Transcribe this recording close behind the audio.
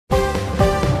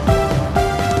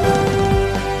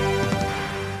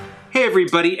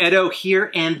everybody, Edo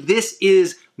here, and this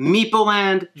is Meeple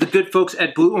Land. The good folks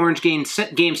at Blue Orange Games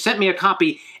sent me a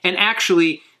copy, and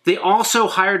actually, they also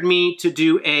hired me to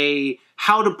do a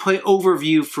how to play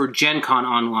overview for GenCon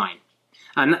Online.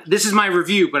 This is my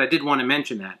review, but I did want to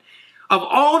mention that. Of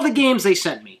all of the games they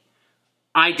sent me,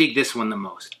 I dig this one the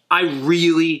most. I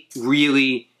really,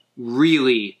 really,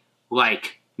 really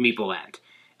like Meeple Land.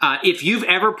 If you've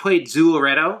ever played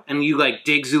Zooloretto and you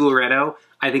dig Zooloretto,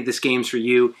 I think this game's for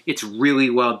you. It's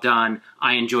really well done.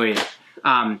 I enjoy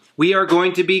it. We are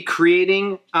going to be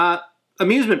creating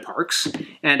amusement parks,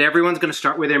 and everyone's going to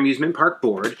start with their amusement park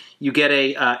board. You get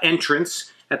a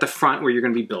entrance at the front where you're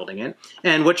going to be building it,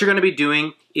 and what you're going to be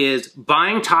doing is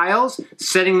buying tiles,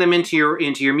 setting them into your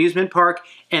amusement park,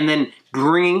 and then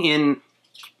bringing in,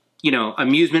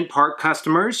 amusement park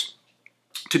customers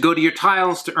to go to your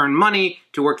tiles to earn money,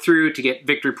 to work through, to get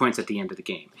victory points at the end of the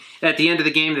game. At the end of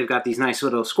the game, they've got these nice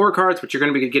little scorecards, but you're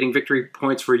going to be getting victory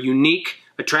points for unique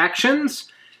attractions,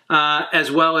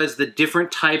 as well as the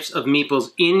different types of meeples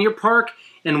in your park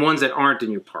and ones that aren't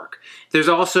in your park. There's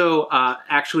also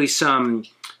actually some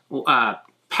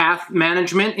path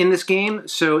management in this game,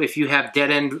 so if you have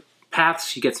dead-end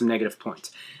paths, you get some negative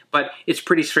points. But it's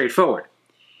pretty straightforward.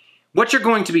 What you're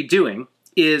going to be doing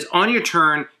is on your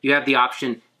turn, you have the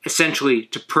option essentially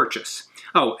to purchase.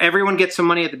 Oh, everyone gets some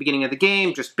money at the beginning of the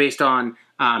game just based on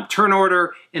turn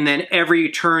order, and then every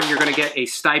turn you're going to get a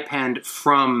stipend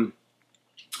from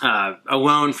a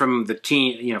loan from the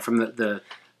team, from the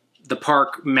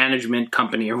park management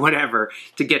company or whatever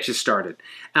to get you started.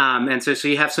 And so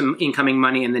you have some incoming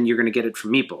money, and then you're going to get it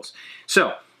from Meeples.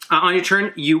 So on your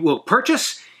turn, you will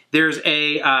purchase. There's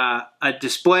a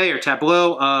display or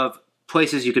tableau of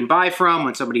places you can buy from.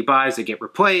 When somebody buys, they get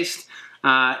replaced.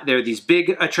 There are these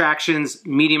big attractions,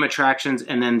 medium attractions,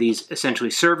 and then these essentially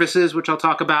services, which I'll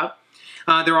talk about.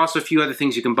 There are also a few other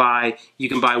things you can buy. You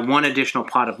can buy one additional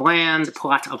plot of land,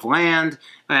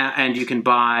 and you can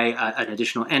buy an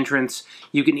additional entrance.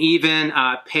 You can even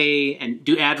pay and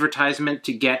do advertisement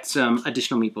to get some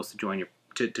additional meeples to join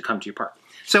to come to your park.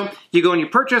 So you go and you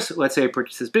purchase. Let's say I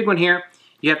purchase this big one here.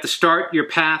 You have to start your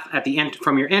path at the end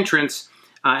from your entrance,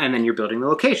 and then you're building the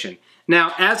location.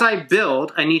 Now, as I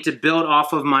build, I need to build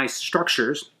off of my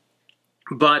structures,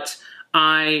 but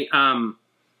I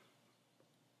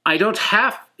don't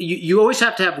have, you always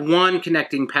have to have one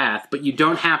connecting path, but you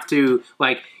don't have to,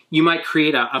 you might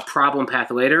create a problem path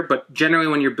later, but generally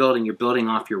when you're building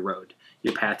off your road,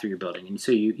 your path through your building. And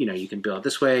so you can build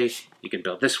this way, you can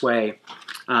build this way,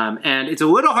 and it's a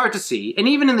little hard to see, and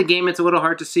even in the game it's a little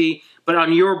hard to see, but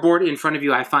on your board in front of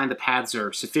you, I find the paths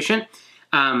are sufficient.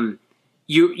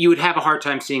 You would have a hard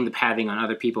time seeing the pathing on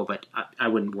other people, but I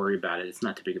wouldn't worry about it. It's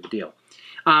not too big of a deal.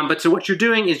 But so what you're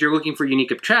doing is you're looking for unique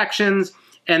attractions,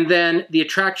 and then the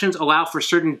attractions allow for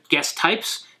certain guest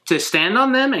types to stand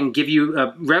on them and give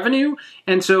you revenue.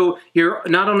 And so you're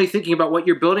not only thinking about what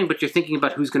you're building, but you're thinking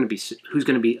about who's going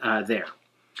to be there.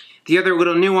 The other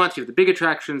little nuance, you have the big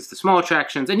attractions, the small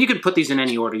attractions, and you can put these in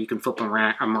any order. You can flip them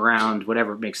around,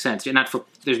 whatever makes sense.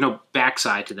 There's no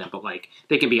backside to them, but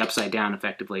they can be upside down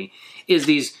effectively. Is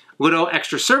these little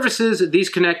extra services. These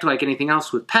connect like anything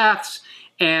else with paths,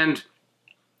 and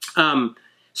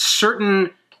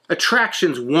certain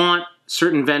attractions want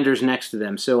certain vendors next to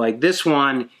them. So this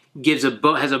one has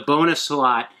a bonus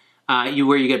slot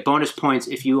where you get bonus points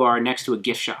if you are next to a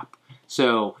gift shop.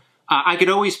 So I could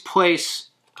always place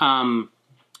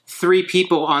 3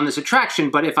 people on this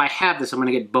attraction, but if I have this, I'm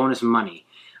going to get bonus money.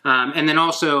 And then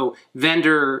also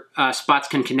vendor spots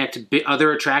can connect to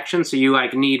other attractions, so you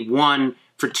need 1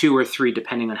 for 2 or 3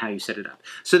 depending on how you set it up.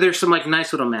 So there's some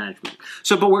nice little management.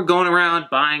 But we're going around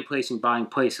buying, placing, buying,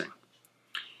 placing.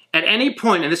 At any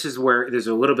point, and this is where there's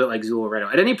a little bit like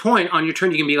Zooloretto, at any point on your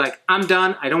turn you can be like, I'm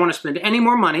done, I don't want to spend any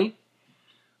more money,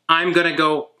 I'm going to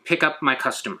go pick up my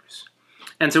customers.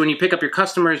 And so when you pick up your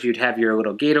customers, you'd have your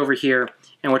little gate over here,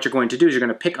 and what you're going to do is you're going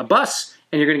to pick a bus,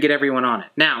 and you're going to get everyone on it.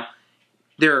 Now,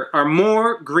 there are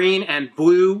more green and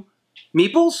blue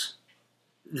meeples.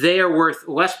 They are worth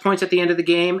less points at the end of the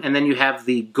game, and then you have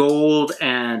the gold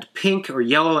and pink, or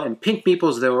yellow and pink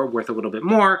meeples that are worth a little bit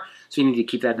more, so you need to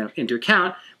keep that into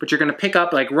account. But you're going to pick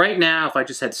up, right now, if I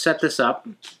just had set this up,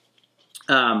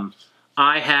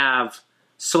 I have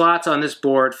slots on this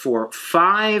board for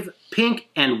 5 pink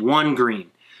and 1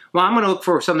 green. Well, I'm going to look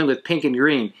for something with pink and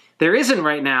green. There isn't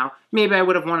right now. Maybe I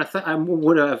would have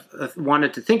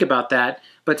wanted to think about that,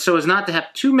 but so as not to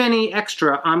have too many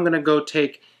extra, I'm going to go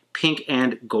take pink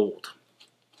and gold.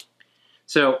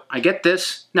 So I get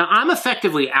this. Now I'm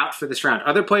effectively out for this round.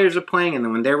 Other players are playing, and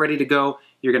then when they're ready to go,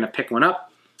 you're going to pick one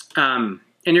up. And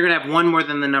you're going to have one more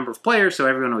than the number of players, so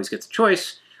everyone always gets a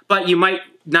choice. but you might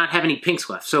not have any pinks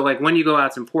left. So like when you go out,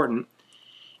 it's important.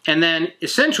 And then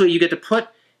essentially you get to put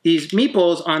these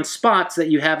meeples on spots that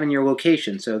you have in your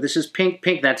location. So this is pink,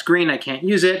 pink, that's green, I can't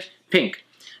use it, pink.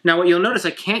 Now what you'll notice,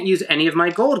 I can't use any of my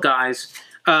gold guys.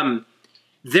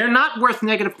 They're not worth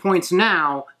negative points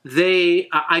now.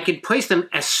 I can place them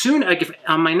as soon, like if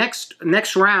on my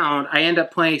next round, I end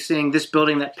up placing this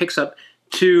building that picks up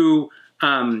 2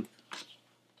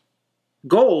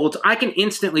 golds, I can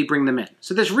instantly bring them in.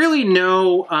 So there's really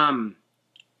no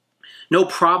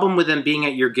problem with them being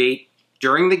at your gate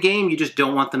during the game. You just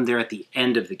don't want them there at the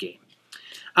end of the game.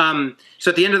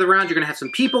 So at the end of the round, you're going to have some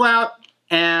people out.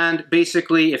 And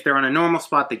basically, if they're on a normal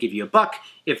spot, they give you $1.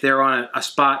 If they're on a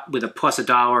spot with a plus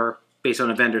 $1 based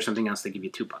on a vendor or something else, they give you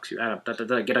 $2. You add up,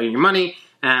 get all your money,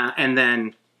 and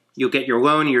then you'll get your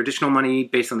loan, your additional money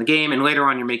based on the game. And later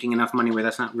on, you're making enough money where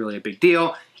that's not really a big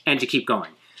deal, and you keep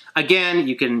going. Again,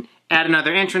 you can add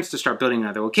another entrance to start building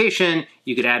another location.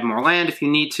 You could add more land if you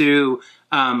need to.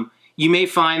 You may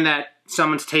find that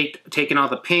someone's taken all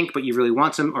the pink, but you really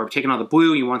want some, or taken all the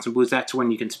blue, you want some blues, that's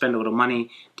when you can spend a little money.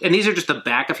 And these are just the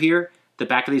back of here, the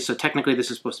back of these, so technically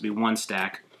this is supposed to be 1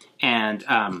 stack. And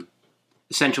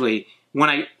essentially, when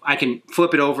I can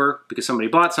flip it over because somebody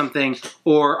bought something,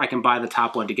 or I can buy the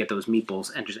top one to get those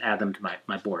meeples and just add them to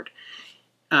my board.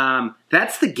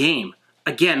 That's the game.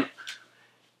 Again,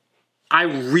 I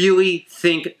really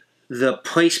think the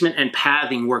placement and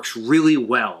pathing works really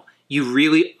well.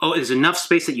 There's enough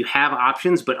space that you have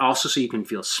options, but also so you can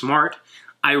feel smart.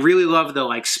 I really love the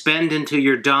like spend until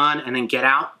you're done and then get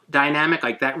out dynamic.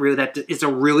 Like that is a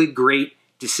really great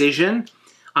decision.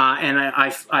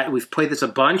 And we've played this a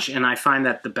bunch, and I find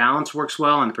that the balance works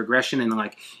well and the progression, and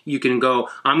like you can go,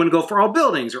 I'm going to go for all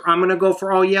buildings, or I'm going to go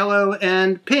for all yellow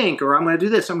and pink, or I'm going to do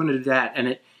this, I'm going to do that,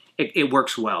 and it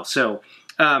works well. So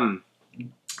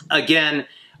again,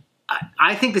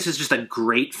 I think this is just a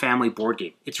great family board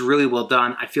game. It's really well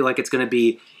done. I feel like it's going to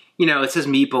be, it says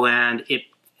Meeple Land.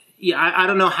 I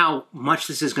don't know how much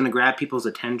this is going to grab people's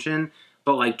attention,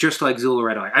 but like just like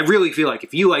Zooloretto, I really feel like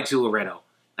if you like Zooloretto,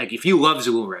 like if you love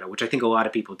Zooloretto, which I think a lot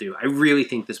of people do, I really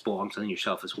think this belongs on your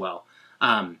shelf as well.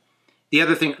 The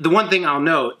one thing I'll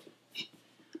note,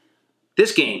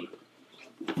 this game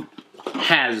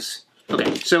has,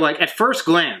 okay, so like at first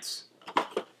glance,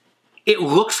 it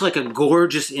looks like a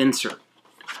gorgeous insert.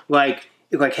 Like,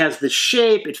 it has the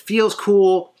shape, it feels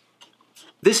cool.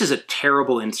 This is a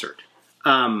terrible insert.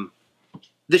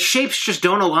 The shapes just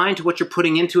don't align to what you're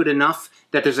putting into it enough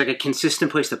that there's like a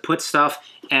consistent place to put stuff.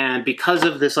 And because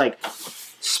of this like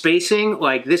spacing,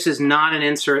 like this is not an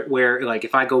insert where like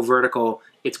if I go vertical,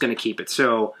 it's gonna keep it.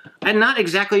 So I'm not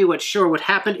exactly sure what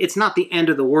happened. It's not the end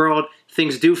of the world.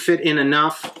 Things do fit in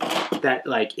enough that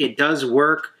like it does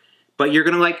work. But you're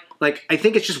gonna like I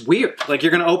think it's just weird. Like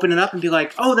you're gonna open it up and be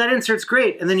like, oh, that insert's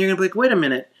great. And then you're gonna be like, wait a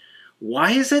minute,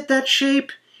 why is it that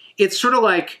shape? It's sort of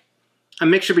like a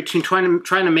mixture between trying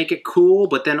to make it cool,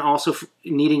 but then also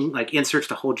needing like inserts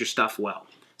to hold your stuff well.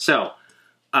 So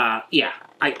yeah,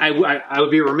 I would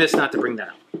be remiss not to bring that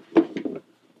up.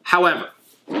 However,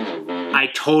 I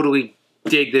totally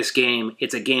dig this game.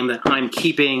 It's a game that I'm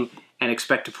keeping and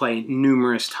expect to play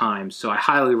numerous times. So I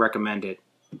highly recommend it.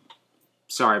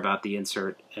 Sorry about the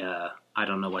insert. I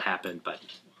don't know what happened, but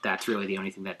that's really the only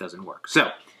thing that doesn't work.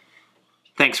 So,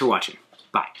 thanks for watching.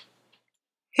 Bye.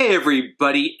 Hey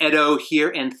everybody, Edo here,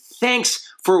 and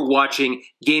thanks for watching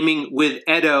Gaming with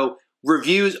Edo.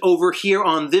 Reviews over here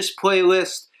on this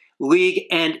playlist, League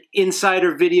and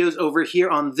Insider videos over here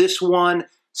on this one.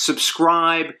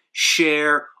 Subscribe,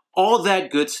 share, all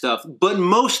that good stuff. But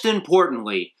most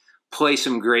importantly, play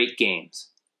some great games.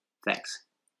 Thanks.